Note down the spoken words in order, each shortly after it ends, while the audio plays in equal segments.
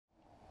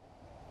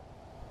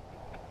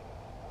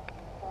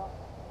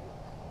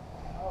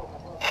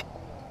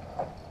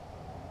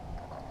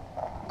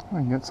I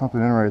can get something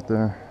in right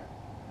there.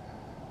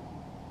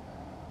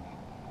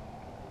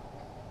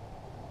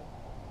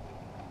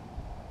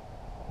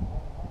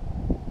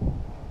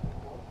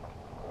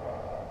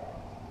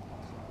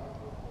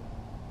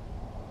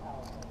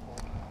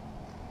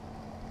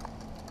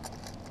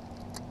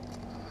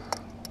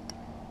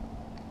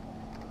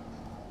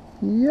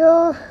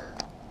 Yeah,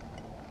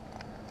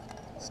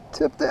 it's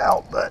tipped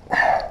out, but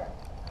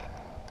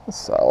it's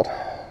solid.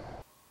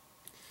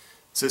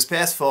 So this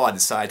past fall I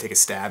decided to take a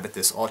stab at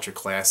this ultra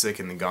classic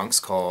in the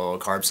gunks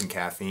called Carbs and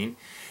Caffeine,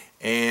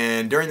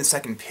 and during the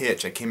second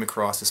pitch I came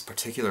across this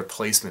particular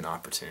placement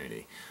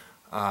opportunity.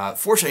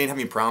 Fortunately I didn't have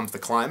any problems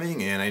with the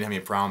climbing and I didn't have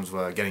any problems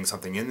with getting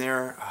something in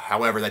there.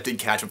 However, that did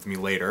catch up with me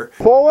later.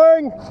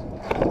 Pulling!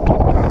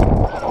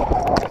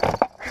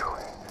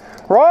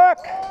 Rock!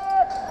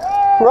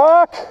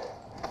 Rock!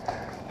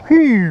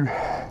 Phew!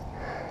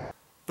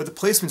 But the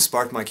placement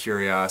sparked my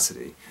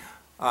curiosity.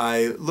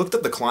 I looked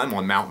up the Climb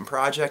on Mountain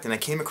project and I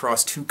came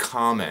across two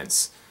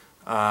comments.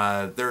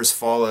 They're as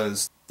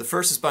follows. The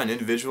first is by an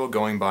individual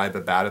going by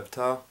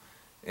Babadapta,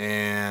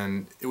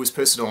 and it was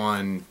posted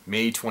on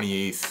May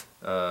 28th,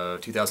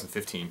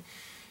 2015.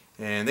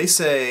 And they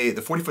say,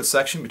 the 40-foot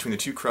section between the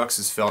two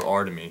cruxes felt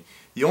odd to me.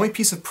 The only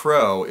piece of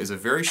pro is a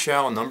very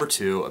shallow number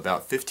 2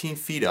 about 15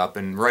 feet up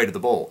and right of the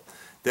bolt.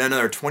 Then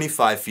another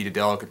 25 feet of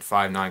delicate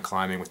 5'9"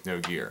 climbing with no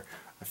gear.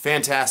 A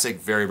fantastic,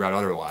 very rad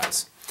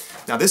otherwise.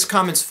 Now this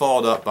comment's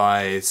followed up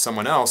by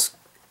someone else,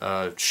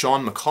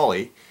 Sean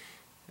McCauley,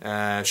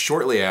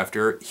 shortly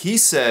after. He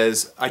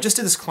says, I just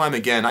did this climb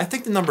again. I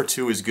think the number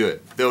 2 is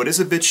good, though it is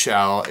a bit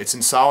shallow, it's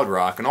in solid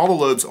rock, and all the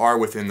lobes are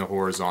within the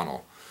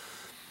horizontal.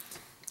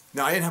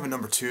 Now I didn't have a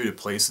number 2 to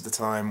place at the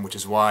time, which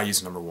is why I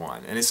used number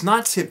 1. And it's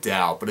not tipped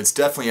out, but it's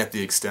definitely at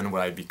the extent of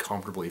what I'd be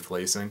comfortably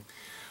placing.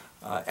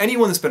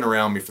 Anyone that's been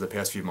around me for the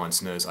past few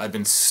months knows I've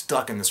been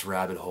stuck in this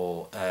rabbit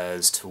hole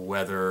as to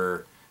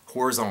whether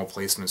horizontal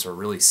placements are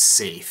really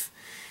safe.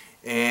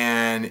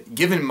 And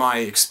given my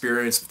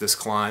experience with this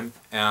climb,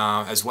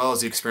 as well as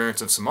the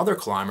experience of some other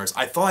climbers,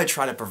 I thought I'd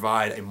try to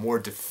provide a more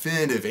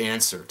definitive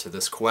answer to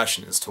this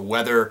question as to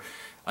whether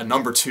a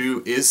number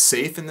 2 is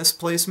safe in this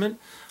placement,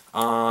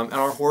 and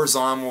are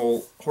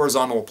horizontal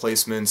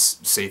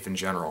placements safe in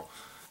general.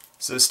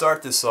 So to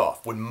start this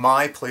off, would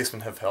my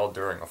placement have held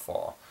during a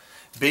fall?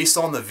 Based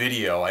on the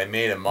video, I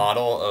made a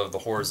model of the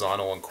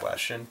horizontal in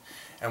question,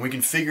 and we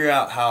can figure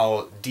out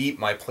how deep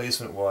my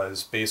placement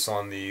was based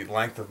on the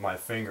length of my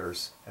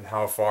fingers and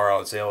how far I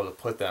was able to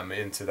put them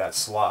into that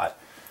slot.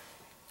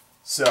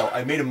 So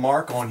I made a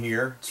mark on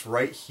here, it's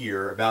right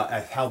here, about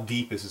how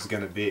deep this is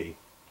going to be.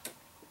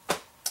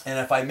 And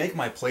if I make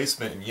my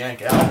placement and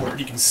yank outward,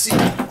 you can see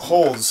it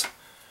holds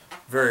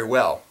very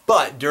well.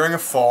 But during a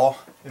fall,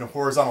 in a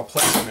horizontal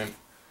placement,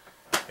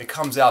 it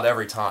comes out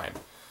every time.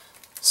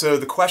 So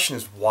the question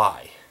is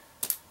why?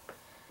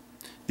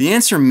 The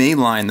answer may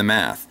lie in the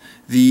math.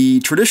 The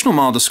traditional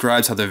model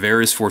describes how the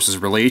various forces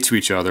relate to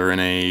each other in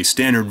a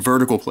standard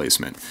vertical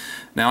placement.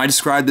 Now I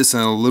described this in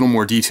a little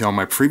more detail in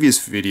my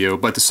previous video,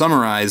 but to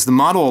summarize, the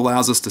model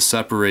allows us to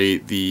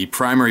separate the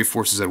primary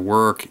forces at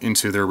work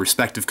into their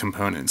respective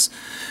components.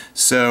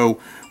 So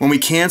when we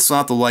cancel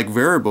out the like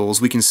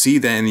variables, we can see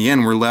that in the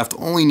end we're left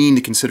only needing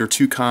to consider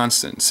 2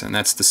 constants, and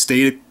that's the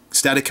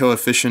static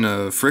coefficient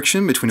of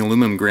friction between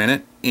aluminum and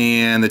granite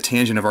and the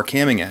tangent of our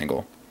camming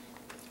angle.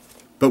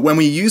 But when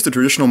we use the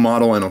traditional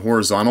model in a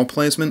horizontal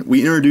placement,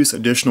 we introduce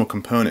additional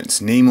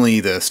components, namely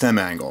the stem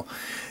angle.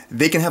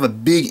 They can have a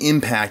big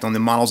impact on the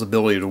model's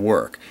ability to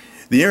work.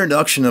 The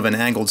introduction of an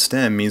angled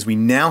stem means we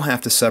now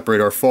have to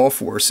separate our fall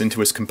force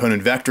into its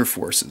component vector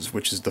forces,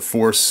 which is the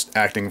force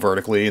acting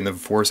vertically and the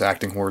force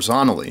acting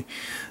horizontally.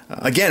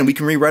 Again, we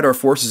can rewrite our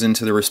forces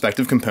into their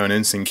respective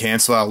components and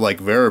cancel out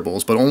like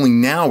variables, but only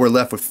now we're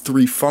left with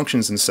 3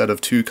 functions instead of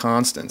 2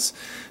 constants.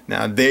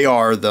 Now they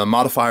are the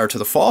modifier to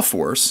the fall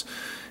force,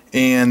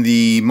 and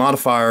the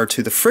modifier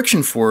to the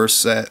friction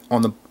force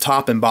on the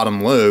top and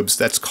bottom lobes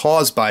that's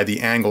caused by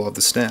the angle of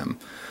the stem.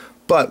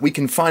 But we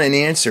can find an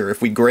answer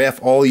if we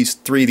graph all these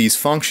 3 of these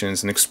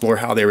functions and explore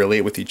how they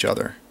relate with each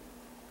other.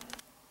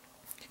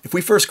 If we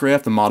first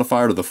graph the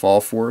modifier to the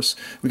fall force,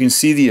 we can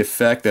see the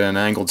effect that an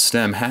angled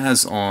stem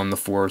has on the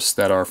force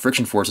that our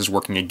friction force is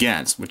working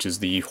against, which is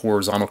the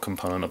horizontal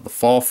component of the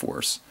fall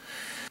force.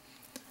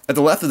 At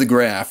the left of the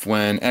graph,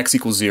 when x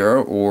equals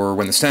 0, or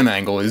when the stem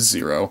angle is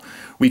 0,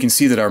 we can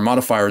see that our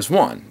modifier is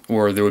 1,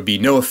 or there would be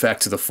no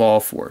effect to the fall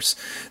force.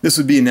 This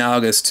would be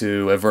analogous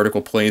to a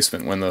vertical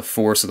placement when the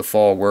force of the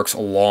fall works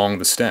along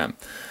the stem.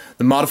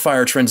 The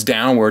modifier trends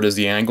downward as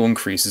the angle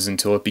increases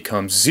until it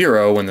becomes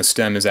 0 when the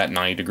stem is at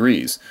 90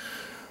 degrees.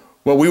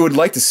 What we would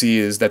like to see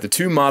is that the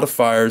 2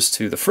 modifiers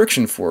to the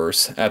friction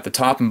force at the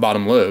top and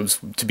bottom lobes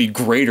to be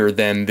greater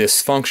than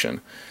this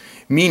function,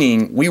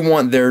 meaning we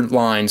want their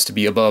lines to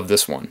be above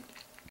this one.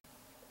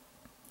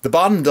 The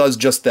bottom does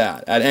just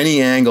that. At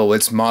any angle,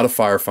 its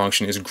modifier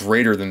function is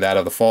greater than that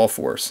of the fall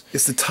force.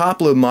 It's the top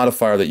lobe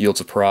modifier that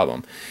yields a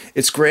problem.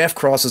 Its graph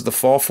crosses the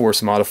fall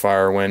force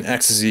modifier when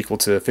x is equal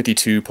to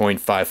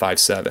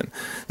 52.557.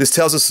 This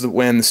tells us that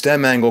when the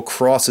stem angle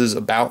crosses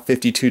about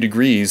 52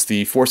 degrees,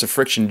 the force of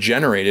friction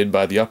generated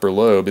by the upper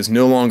lobe is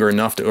no longer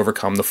enough to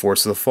overcome the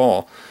force of the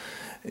fall.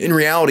 In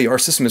reality, our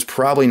system is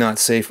probably not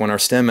safe when our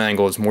stem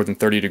angle is more than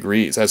 30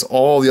 degrees, as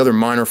all the other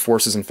minor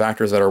forces and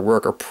factors at our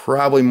work are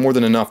probably more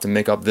than enough to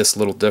make up this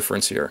little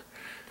difference here.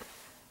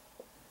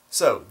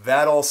 So,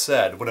 that all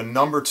said, would a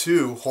number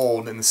 2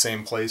 hold in the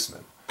same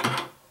placement?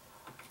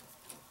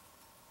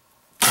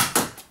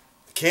 The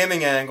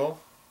camming angle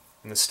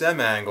and the stem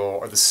angle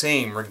are the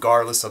same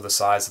regardless of the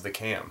size of the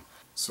cam.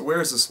 So where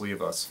does this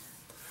leave us?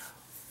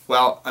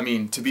 Well, I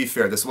mean, to be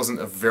fair, this wasn't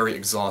a very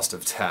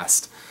exhaustive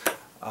test.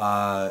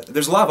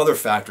 There's a lot of other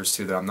factors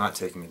too that I'm not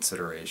taking into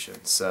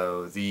consideration.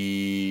 So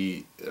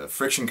the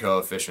friction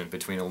coefficient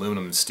between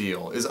aluminum and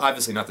steel is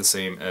obviously not the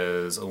same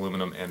as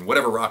aluminum and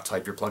whatever rock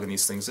type you're plugging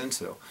these things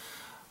into.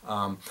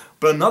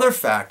 But another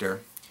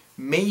factor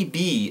may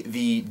be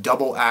the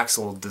double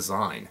axle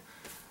design.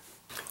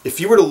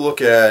 If you were to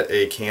look at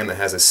a cam that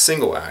has a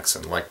single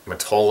axle, like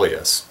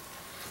Metolius,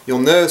 you'll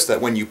notice that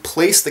when you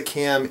place the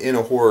cam in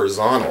a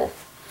horizontal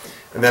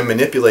and then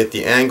manipulate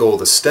the angle of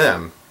the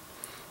stem,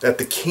 that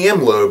the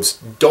cam lobes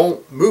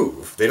don't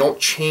move. They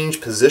don't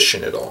change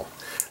position at all.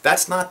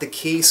 That's not the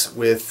case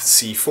with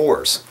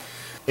C4s.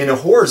 In a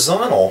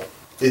horizontal,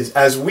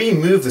 as we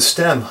move the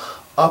stem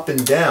up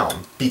and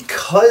down,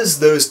 because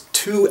those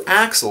two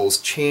axles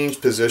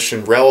change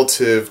position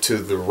relative to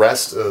the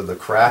rest of the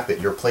crack that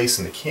you're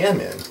placing the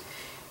cam in,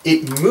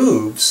 it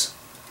moves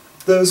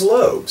those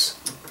lobes.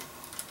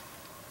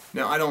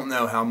 Now, I don't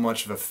know how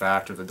much of a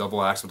factor the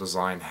double axle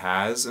design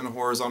has in a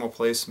horizontal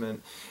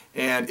placement,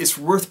 and it's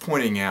worth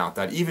pointing out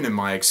that even in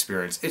my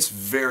experience, it's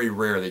very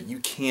rare that you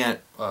can't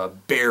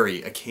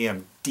bury a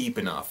cam deep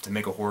enough to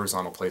make a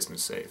horizontal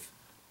placement safe.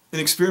 In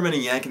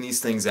experimenting yanking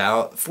these things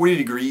out, 40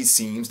 degrees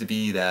seems to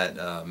be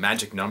that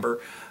magic number.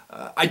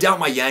 I doubt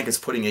my yank is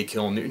putting 8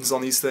 kilonewtons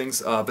on these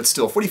things, but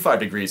still, 45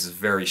 degrees is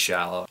very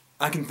shallow.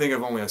 I can think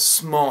of only a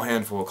small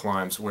handful of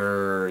climbs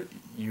where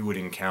you would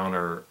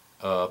encounter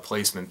a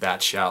placement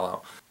that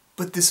shallow.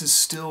 But this is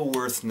still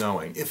worth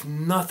knowing, if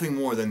nothing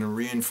more than to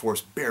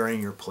reinforce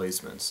burying your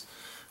placements.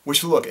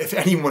 Which, look, if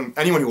anyone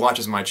who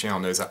watches my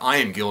channel knows that I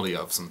am guilty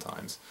of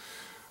sometimes.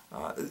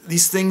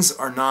 These things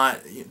are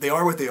not, they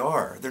are what they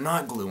are. They're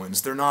not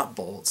glue-ins, they're not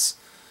bolts.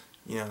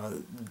 You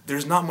know,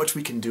 there's not much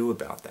we can do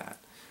about that.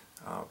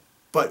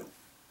 But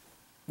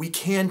we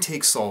can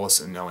take solace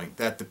in knowing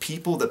that the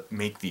people that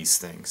make these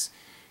things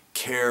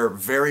care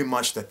very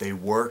much that they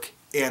work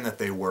and that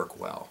they work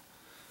well.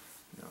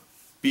 You know,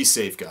 be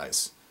safe,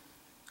 guys.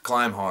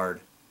 Climb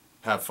hard.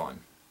 Have fun.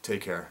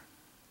 Take care.